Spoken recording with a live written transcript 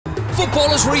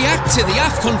Footballers react to the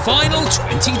AFCON Final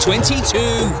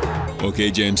 2022.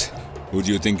 Okay, James. Who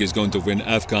do you think is going to win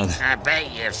AFCON? I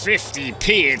bet you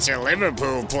 50p it's a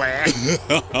Liverpool player.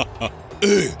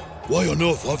 Hey, why on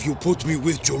earth have you put me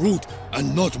with Giroud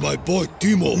and not my boy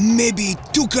Timo? Maybe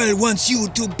Tuchel wants you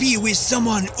to be with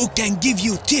someone who can give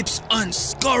you tips on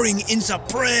scoring in the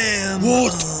Prem.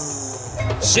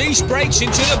 What? Cease breaks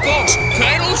into the box.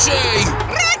 Penalty!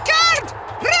 Record!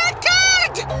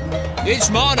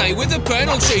 It's Mané with the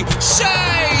penalty.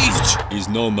 Saved! He's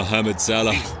no Mohamed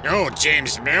Salah. No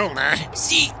James Milner.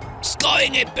 See,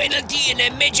 scoring a penalty in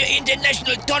a major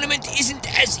international tournament isn't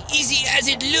as easy as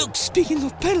it looks. Speaking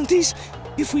of penalties,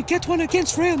 if we get one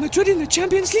against Real Madrid in the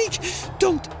Champions League,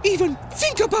 don't even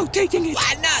think about taking it.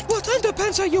 Why not? What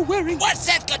underpants are you wearing? What's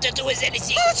that got to do with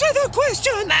anything? Answer the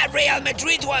question! My Real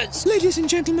Madrid ones. Ladies and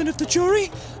gentlemen of the jury,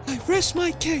 I rest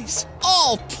my case.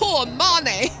 Oh, poor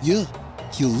Mané. Yeah,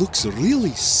 he looks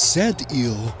really sad,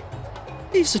 ill.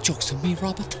 Leave the jokes to me,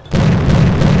 Robert.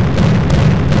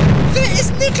 There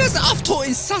is Nicholas Afto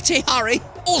in such a hurry.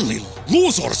 Only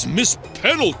losers miss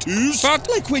penalties. But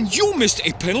like when you missed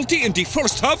a penalty in the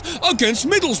first half against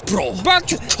Middlesbrough.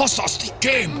 But you cost us the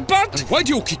game. And why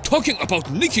do you keep talking about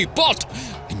Nicky Butt?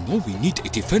 I know we need a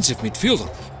defensive midfielder,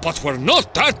 but we're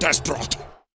not that desperate.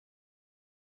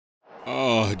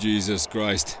 Oh, Jesus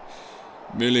Christ.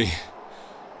 Millie,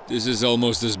 this is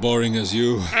almost as boring as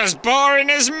you. As boring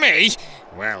as me?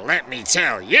 Well, let me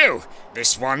tell you.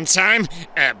 This one time,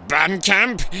 at band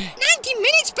camp... 90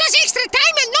 minutes plus extra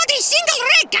time and not a single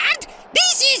record?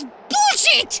 This is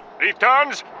bullshit!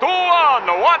 Returns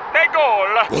 2-1, what a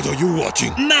goal! What are you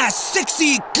watching? My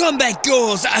sexy comeback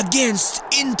goals against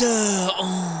Inter.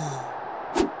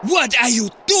 What are you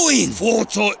doing?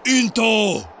 Forza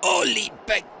Inter! Holy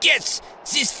baguettes!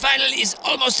 This final is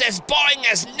almost as boring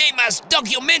as Neymar's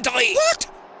documentary. What?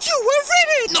 You were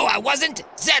in it! No, I wasn't.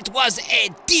 That was a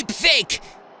deep fake.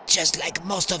 Just like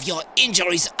most of your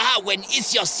injuries are when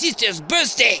it's your sister's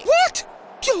birthday. What?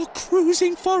 You're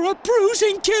cruising for a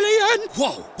bruising, Killian!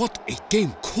 Wow, what a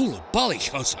game Koulibaly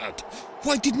has had.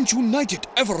 Why didn't United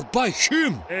ever buy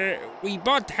him? We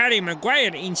bought Harry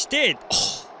Maguire instead.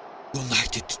 Oh,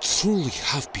 United truly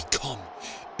have become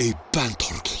a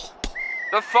banter club.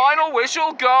 The final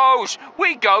whistle goes.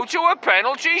 We go to a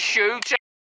penalty shootout.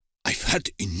 I've had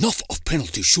enough of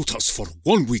penalty shootouts for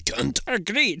one weekend.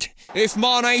 Agreed. if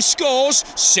Mané scores,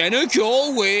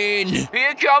 Senegal win.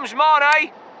 Here comes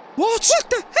Mané. What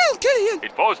the hell, Killian?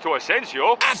 It falls to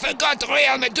Asensio. I forgot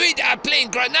Real Madrid are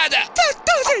playing Granada. That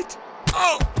does it!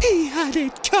 Oh! He had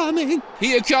it coming.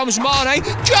 Here comes Mané.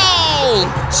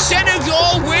 Goal!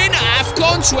 Senegal win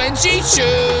AFCON 22.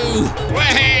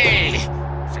 Way!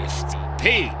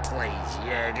 50p.